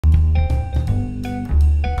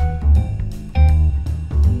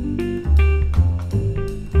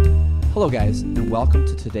Hello guys, and welcome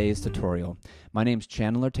to today's tutorial. My name's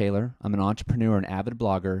Chandler Taylor. I'm an entrepreneur and avid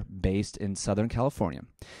blogger based in Southern California.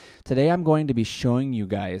 Today I'm going to be showing you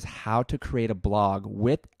guys how to create a blog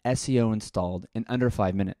with SEO installed in under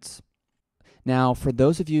 5 minutes. Now, for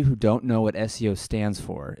those of you who don't know what SEO stands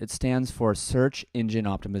for, it stands for Search Engine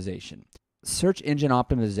Optimization. Search engine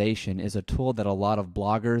optimization is a tool that a lot of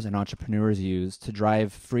bloggers and entrepreneurs use to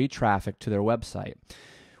drive free traffic to their website.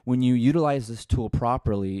 When you utilize this tool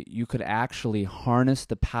properly, you could actually harness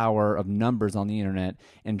the power of numbers on the internet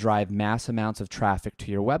and drive mass amounts of traffic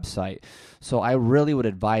to your website. So I really would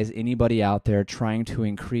advise anybody out there trying to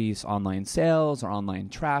increase online sales or online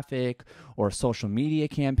traffic or social media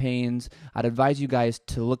campaigns, I'd advise you guys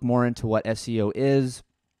to look more into what SEO is.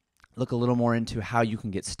 Look a little more into how you can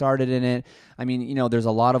get started in it. I mean, you know, there's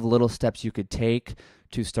a lot of little steps you could take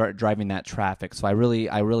to start driving that traffic. So I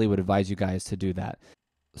really would advise you guys to do that.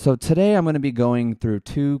 So today I'm going to be going through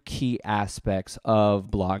two key aspects of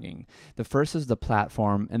blogging. The first is the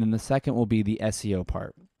platform, and then the second will be the SEO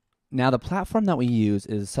part. Now, the platform that we use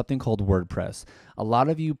is something called WordPress. A lot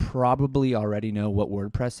of you probably already know what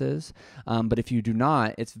WordPress is, but if you do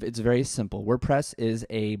not, it's very simple. WordPress is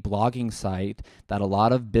a blogging site that a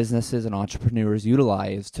lot of businesses and entrepreneurs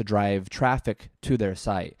utilize to drive traffic to their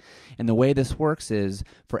site. And the way this works is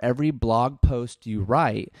for every blog post you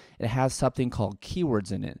write, it has something called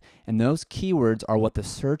keywords in it. And those keywords are what the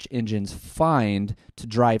search engines find to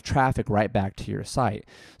drive traffic right back to your site.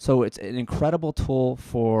 So it's an incredible tool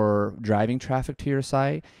for driving traffic to your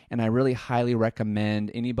site, and I really highly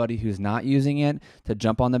recommend anybody who's not using it to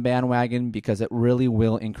jump on the bandwagon because it really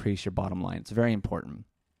will increase your bottom line. It's very important.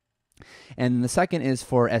 And the second is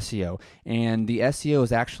for SEO, and the SEO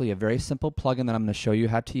is actually a very simple plugin that I'm going to show you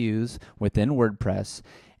how to use within WordPress.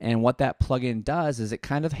 And what that plugin does is it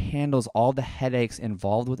kind of handles all the headaches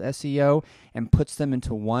involved with SEO and puts them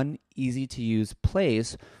into one easy to use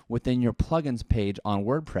place within your plugins page on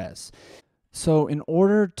WordPress. So in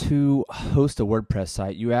order to host a WordPress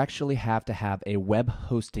site, you actually have to have a web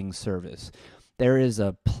hosting service. There is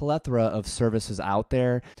a plethora of services out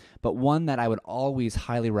there, but one that I would always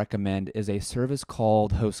highly recommend is a service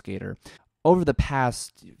called Host Gator. Over the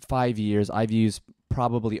past 5 years, I've used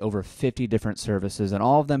probably over 50 different services, and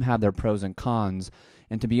all of them have their pros and cons.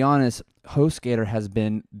 And to be honest, Host Gator has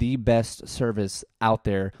been the best service out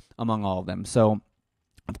there among all of them. So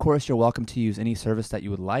of course, you're welcome to use any service that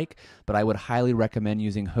you would like, but I would highly recommend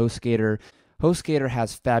using Host Gator. Host Gator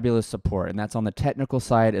has fabulous support, and that's on the technical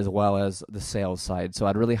side as well as the sales side. So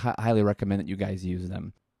I'd really highly recommend that you guys use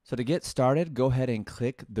them. So to get started, go ahead and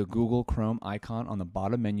click the Google Chrome icon on the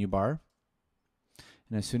bottom menu bar.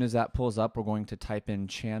 And as soon as that pulls up, we're going to type in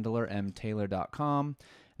chandlermtaylor.com, and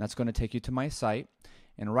that's going to take you to my site.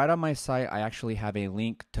 And right on my site, I actually have a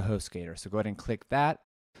link to HostGator. So go ahead and click that.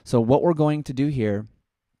 So what we're going to do here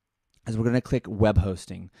is we're going to click web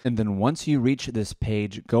hosting. And then once you reach this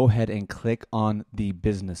page, go ahead and click on the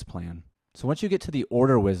business plan. So once you get to the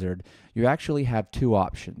order wizard, you actually have two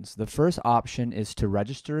options. The first option is to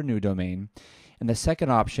register a new domain, and the second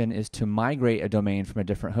option is to migrate a domain from a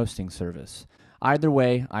different hosting service. Either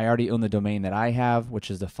way, I already own the domain that I have, which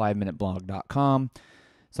is the 5minuteblog.com.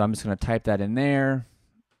 So I'm just going to type that in there,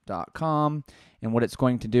 .com, and what it's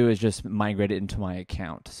going to do is just migrate it into my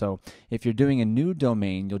account. So if you're doing a new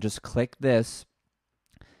domain, you'll just click this,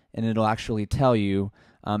 and it'll actually tell you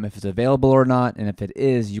if it's available or not, and if it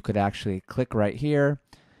is, you could actually click right here,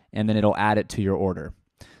 and then it'll add it to your order.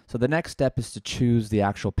 So the next step is to choose the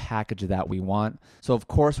actual package that we want. So of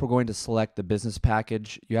course, we're going to select the business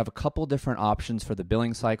package. You have a couple different options for the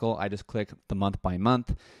billing cycle. I just click the month by month.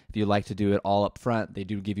 If you like to do it all up front, they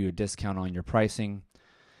do give you a discount on your pricing.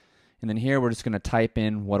 And then here, we're just going to type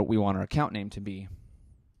in what we want our account name to be.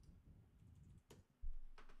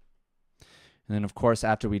 And then of course,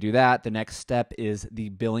 after we do that, the next step is the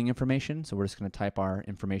billing information. So we're just going to type our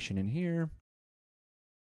information in here.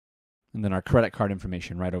 And then our credit card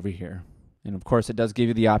information right over here. And of course, it does give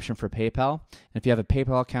you the option for PayPal. And if you have a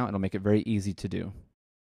PayPal account, it'll make it very easy to do.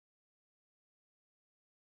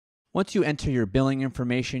 Once you enter your billing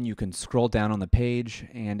information, you can scroll down on the page,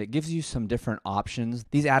 and it gives you some different options.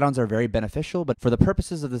 These add-ons are very beneficial, but for the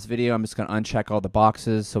purposes of this video, I'm just going to uncheck all the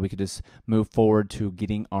boxes so we can just move forward to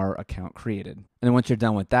getting our account created. And then once you're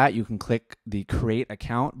done with that, you can click the Create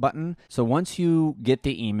Account button. So once you get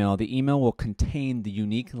the email will contain the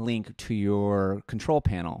unique link to your control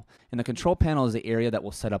panel. And the control panel is the area that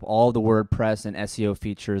will set up all the WordPress and SEO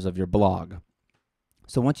features of your blog.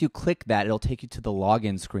 So once you click that, it'll take you to the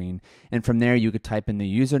login screen, and from there you could type in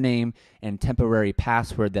the username and temporary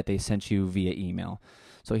password that they sent you via email.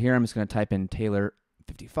 So here I'm just going to type in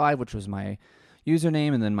Taylor55, which was my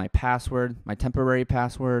username and then my password, my temporary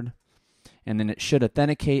password, and then it should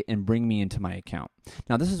authenticate and bring me into my account.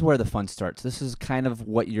 Now this is where the fun starts. This is kind of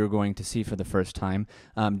what you're going to see for the first time.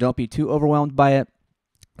 Don't be too overwhelmed by it.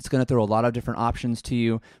 It's going to throw a lot of different options to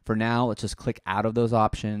you. For now, let's just click out of those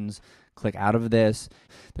options, click out of this.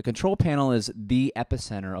 The control panel is the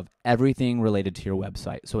epicenter of everything related to your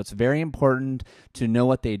website. So it's very important to know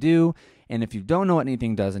what they do. And if you don't know what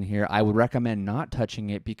anything does in here, I would recommend not touching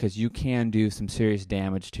it because you can do some serious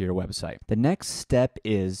damage to your website. The next step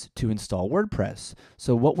is to install WordPress.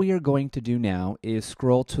 So what we are going to do now is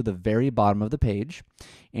scroll to the very bottom of the page,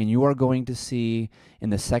 and you are going to see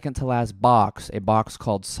in the second to last box, a box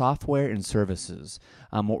called Software and Services.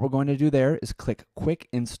 What we're going to do there is click Quick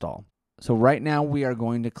Install. So right now we are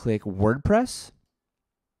going to click WordPress.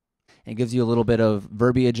 It gives you a little bit of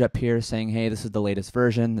verbiage up here saying, hey, this is the latest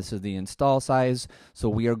version, this is the install size. So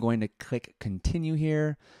we are going to click continue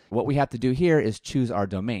here. What we have to do here is choose our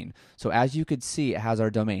domain. So as you could see, it has our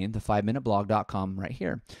domain, the5minuteblog.com right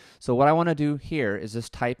here. So what I want to do here is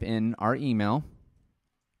just type in our email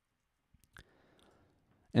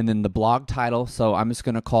and then the blog title. So I'm just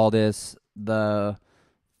going to call this the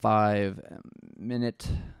 5-minute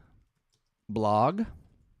blog.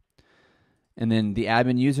 And then the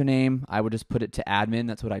admin username, I would just put it to admin.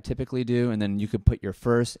 That's what I typically do. And then you could put your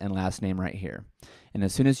first and last name right here. And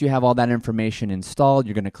as soon as you have all that information installed,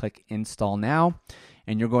 you're going to click Install Now.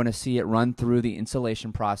 And you're going to see it run through the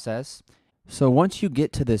installation process. So once you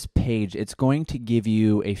get to this page, it's going to give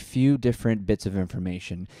you a few different bits of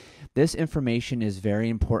information. This information is very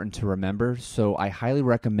important to remember, so I highly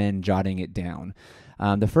recommend jotting it down.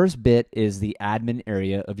 The first bit is the admin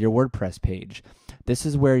area of your WordPress page. This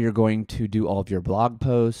is where you're going to do all of your blog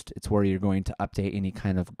posts. It's where you're going to update any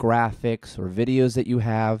kind of graphics or videos that you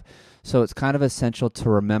have. So it's kind of essential to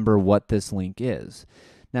remember what this link is.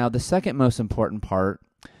 Now, the second most important part,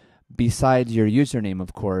 besides your username,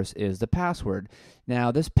 of course, is the password.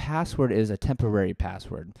 Now, this password is a temporary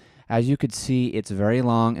password. As you could see, it's very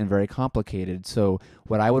long and very complicated. So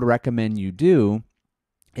what I would recommend you do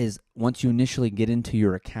is once you initially get into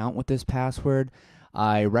your account with this password,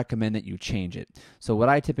 I recommend that you change it. So what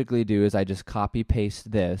I typically do is I just copy paste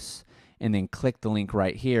this and then click the link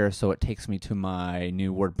right here so it takes me to my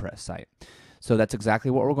new WordPress site. So that's exactly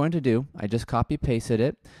what we're going to do. I just copy pasted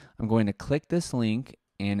it. I'm going to click this link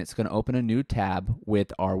and it's going to open a new tab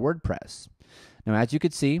with our WordPress. Now as you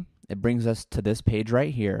can see, it brings us to this page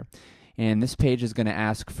right here. And this page is going to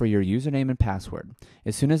ask for your username and password.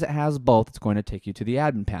 As soon as it has both, it's going to take you to the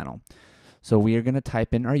admin panel. So we are going to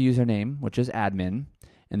type in our username, which is admin,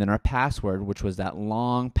 and then our password, which was that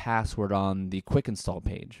long password on the quick install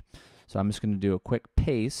page. So I'm just going to do a quick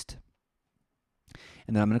paste,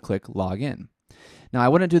 and then I'm going to click login. Now I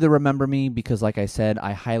wouldn't do the remember me because like I said,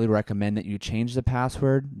 I highly recommend that you change the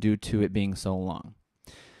password due to it being so long.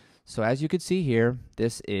 So as you can see here,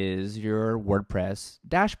 this is your WordPress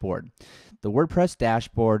dashboard. The WordPress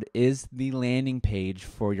dashboard is the landing page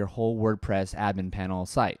for your whole WordPress admin panel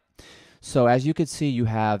site. So as you can see, you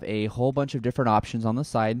have a whole bunch of different options on the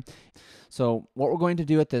side. So what we're going to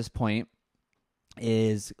do at this point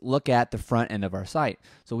is look at the front end of our site.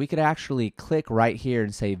 So we could actually click right here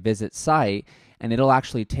and say visit site, and it'll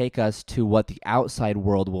actually take us to what the outside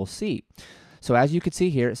world will see. So as you can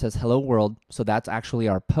see here, it says hello world. So that's actually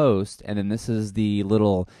our post. And then this is the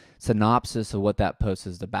little synopsis of what that post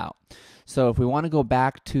is about. So if we want to go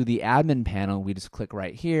back to the admin panel, we just click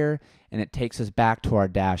right here and it takes us back to our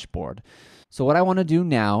dashboard. So what I want to do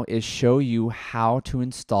now is show you how to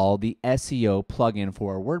install the SEO plugin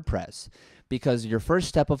for WordPress. Because your first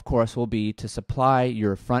step, of course, will be to supply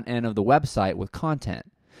your front end of the website with content.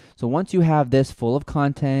 So once you have this full of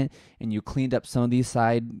content and you cleaned up some of these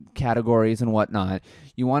side categories and whatnot,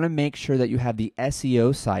 you want to make sure that you have the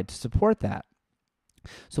SEO side to support that.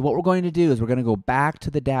 So what we're going to do is we're going to go back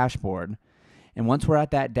to the dashboard. And once we're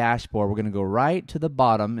at that dashboard, we're going to go right to the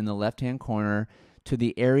bottom in the left-hand corner to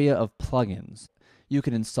the area of plugins. You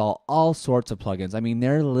can install all sorts of plugins. I mean,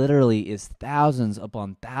 there literally is thousands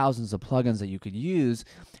upon thousands of plugins that you could use.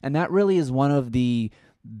 And that really is one of the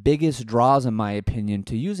biggest draws, in my opinion,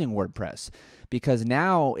 to using WordPress, because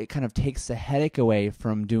now it kind of takes the headache away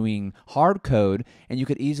from doing hard code, and you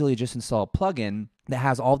could easily just install a plugin that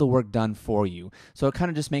has all the work done for you. So it kind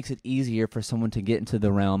of just makes it easier for someone to get into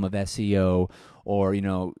the realm of SEO or,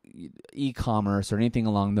 e-commerce or anything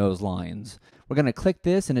along those lines. We're going to click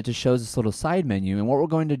this and it just shows this little side menu, and what we're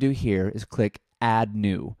going to do here is click Add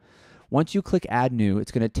New. Once you click Add New,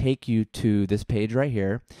 it's going to take you to this page right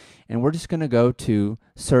here, and we're just going to go to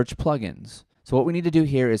Search Plugins. So what we need to do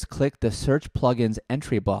here is click the Search Plugins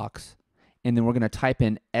entry box, and then we're going to type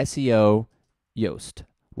in SEO Yoast.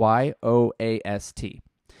 Y-O-A-S-T.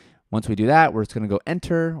 Once we do that, we're just going to go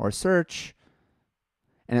enter or search,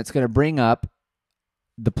 and it's going to bring up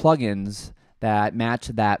the plugins that match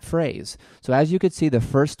that phrase. So as you could see, the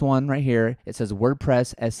first one right here, it says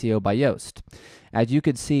WordPress SEO by Yoast. As you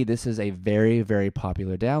could see, this is a very, very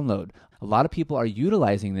popular download. A lot of people are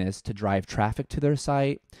utilizing this to drive traffic to their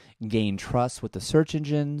site, gain trust with the search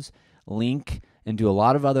engines, link, and do a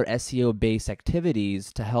lot of other SEO-based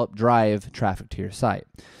activities to help drive traffic to your site.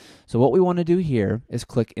 So what we want to do here is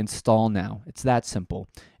click Install Now. It's that simple.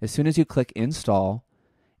 As soon as you click Install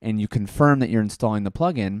and you confirm that you're installing the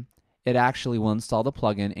plugin, it actually will install the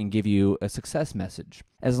plugin and give you a success message.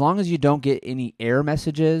 As long as you don't get any error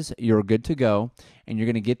messages, you're good to go, and you're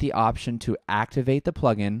going to get the option to activate the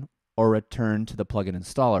plugin or return to the plugin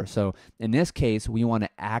installer. So in this case, we want to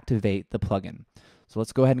activate the plugin. So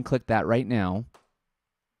let's go ahead and click that right now.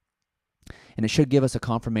 And it should give us a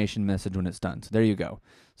confirmation message when it's done. So there you go.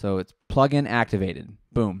 So it's plugin activated.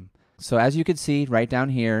 Boom. So as you can see right down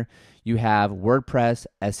here, you have WordPress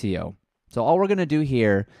SEO. So all we're going to do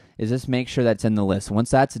here is just make sure that's in the list. Once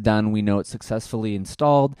that's done, we know it's successfully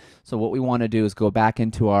installed. So what we want to do is go back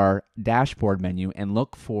into our dashboard menu and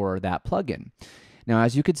look for that plugin. Now,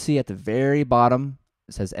 as you can see at the very bottom,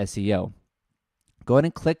 it says SEO. Go ahead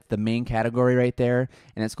and click the main category right there,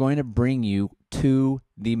 and it's going to bring you to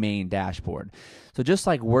the main dashboard. So just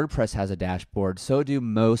like WordPress has a dashboard, so do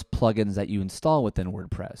most plugins that you install within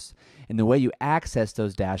WordPress. And the way you access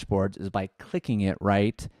those dashboards is by clicking it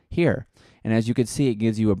right here. And as you can see, it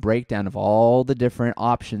gives you a breakdown of all the different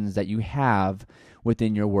options that you have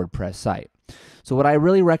within your WordPress site. So what I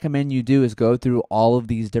really recommend you do is go through all of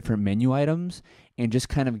these different menu items and just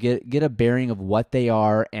kind of get a bearing of what they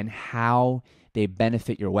are and how they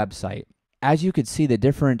benefit your website. As you could see, the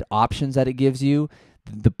different options that it gives you,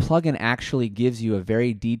 the plugin actually gives you a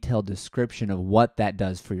very detailed description of what that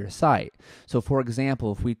does for your site. So for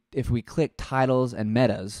example, if we click titles and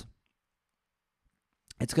metas,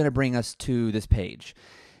 it's going to bring us to this page.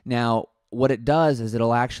 Now, what it does is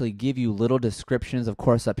it'll actually give you little descriptions, of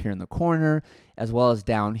course, up here in the corner, as well as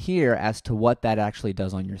down here as to what that actually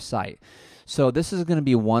does on your site. So this is going to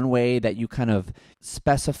be one way that you kind of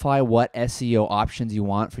specify what SEO options you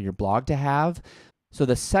want for your blog to have. So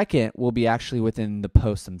the second will be actually within the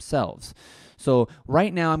posts themselves. So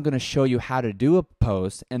right now I'm going to show you how to do a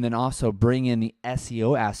post and then also bring in the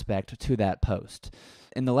SEO aspect to that post.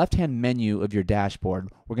 In the left-hand menu of your dashboard,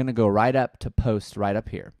 we're going to go right up to post right up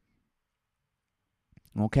here.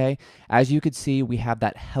 Okay, as you can see, we have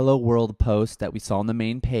that Hello World post that we saw on the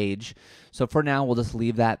main page. So for now, we'll just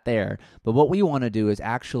leave that there. But what we want to do is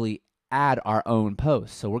actually add our own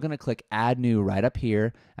post. So we're going to click Add New right up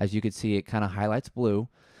here. As you can see, it kind of highlights blue.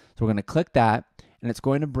 So we're going to click that, and it's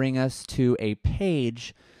going to bring us to a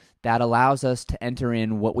page that allows us to enter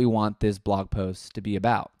in what we want this blog post to be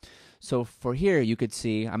about. So for here, you could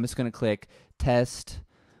see, I'm just going to click Test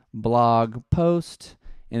Blog Post,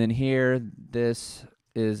 and then here, this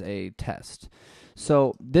is a test.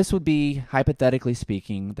 So this would be, hypothetically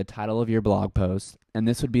speaking, the title of your blog post, and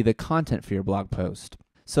this would be the content for your blog post.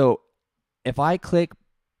 So if I click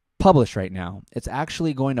publish right now, it's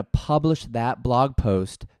actually going to publish that blog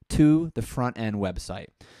post to the front end website.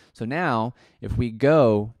 So now, if we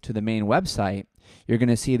go to the main website, you're going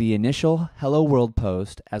to see the initial Hello World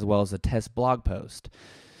post as well as the test blog post.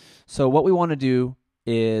 So what we want to do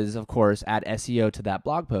is, of course, add SEO to that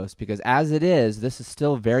blog post, because as it is, this is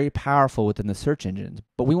still very powerful within the search engines,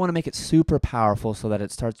 but we want to make it super powerful so that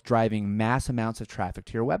it starts driving mass amounts of traffic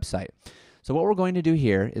to your website. So what we're going to do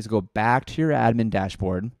here is go back to your admin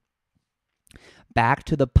dashboard, back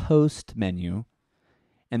to the post menu,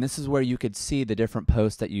 and this is where you could see the different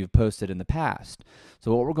posts that you've posted in the past.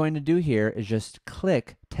 So what we're going to do here is just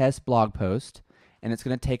click Test Blog Post, and it's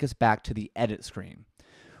going to take us back to the edit screen.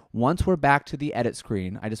 Once we're back to the edit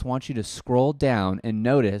screen, I just want you to scroll down and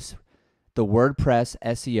notice the WordPress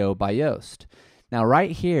SEO by Yoast. Now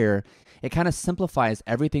right here, it kind of simplifies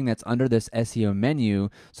everything that's under this SEO menu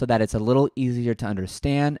so that it's a little easier to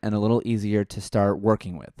understand and a little easier to start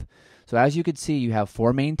working with. So as you can see, you have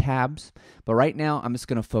 4 main tabs, but right now I'm just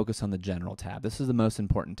going to focus on the general tab. This is the most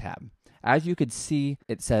important tab. As you could see,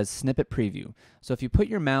 it says Snippet Preview. So if you put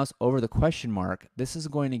your mouse over the question mark, this is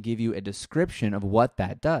going to give you a description of what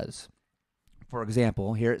that does. For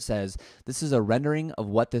example, here it says, this is a rendering of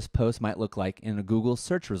what this post might look like in a Google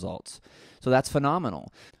search results. So that's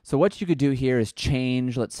phenomenal. So what you could do here is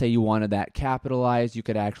change, let's say you wanted that capitalized, you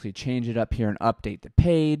could actually change it up here and update the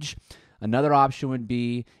page. Another option would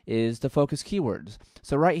be is to focus keywords.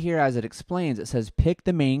 So right here, as it explains, it says pick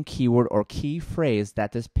the main keyword or key phrase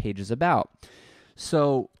that this page is about.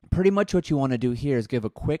 So Pretty much what you want to do here is give a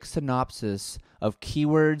quick synopsis of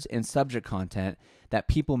keywords and subject content that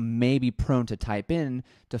people may be prone to type in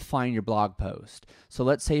to find your blog post. So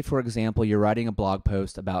let's say, for example, you're writing a blog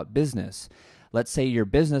post about business. Let's say your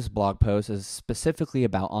business blog post is specifically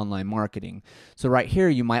about online marketing. So right here,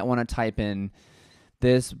 you might want to type in,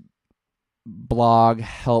 "This blog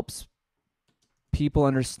helps people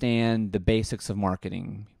understand the basics of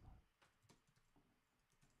marketing."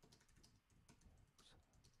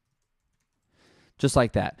 Just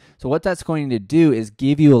like that. So what that's going to do is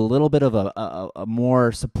give you a little bit of a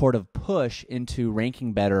more supportive push into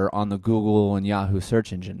ranking better on the Google and Yahoo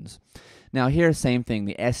search engines. Now here, same thing,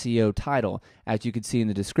 the SEO title. As you can see in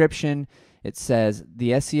the description, it says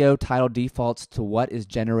the SEO title defaults to what is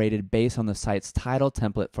generated based on the site's title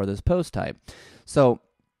template for this post type. So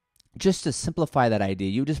just to simplify that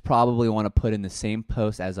idea, you just probably want to put in the same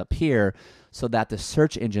post as up here so that the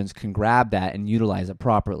search engines can grab that and utilize it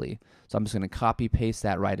properly. So I'm just going to copy paste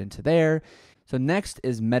that right into there. So next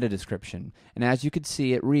is meta description. And as you can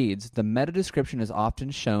see, it reads, the meta description is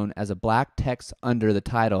often shown as a black text under the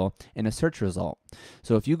title in a search result.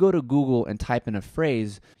 So if you go to Google and type in a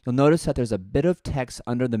phrase, you'll notice that there's a bit of text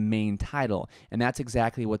under the main title, and that's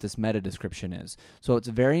exactly what this meta description is. So it's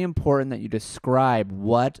very important that you describe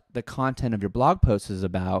what the content of your blog post is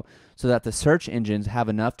about so that the search engines have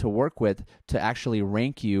enough to work with to actually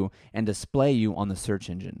rank you and display you on the search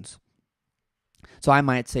engines. So I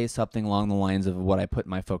might say something along the lines of what I put in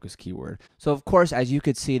my focus keyword. So of course, as you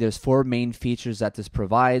could see, there's 4 main features that this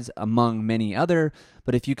provides among many other,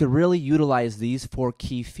 but if you could really utilize these 4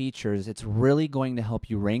 key features, it's really going to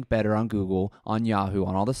help you rank better on Google, on Yahoo,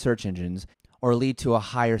 on all the search engines, or lead to a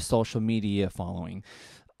higher social media following.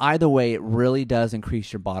 Either way, it really does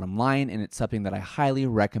increase your bottom line, and it's something that I highly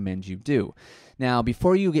recommend you do. Now,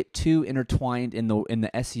 before you get too intertwined in the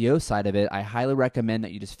SEO side of it, I highly recommend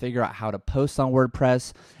that you just figure out how to post on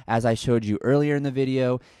WordPress, as I showed you earlier in the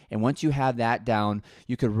video. And once you have that down,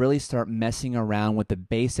 you could really start messing around with the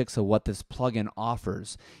basics of what this plugin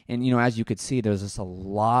offers. And as you could see, there's just a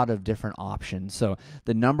lot of different options. So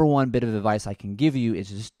the number one bit of advice I can give you is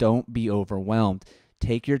just don't be overwhelmed.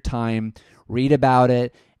 Take your time, read about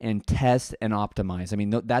it, and test and optimize. I mean,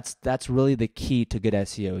 that's really the key to good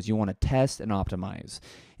SEO is you want to test and optimize.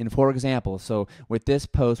 And for example, so with this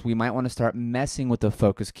post, we might want to start messing with the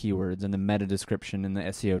focus keywords and the meta description and the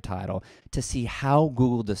SEO title to see how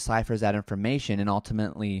Google deciphers that information and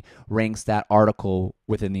ultimately ranks that article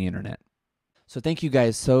within the internet. So thank you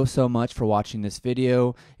guys so much for watching this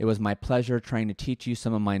video. It was my pleasure trying to teach you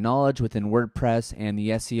some of my knowledge within WordPress and the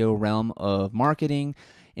SEO realm of marketing.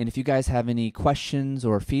 And if you guys have any questions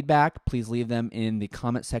or feedback, please leave them in the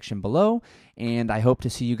comment section below. And I hope to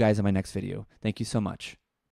see you guys in my next video. Thank you so much.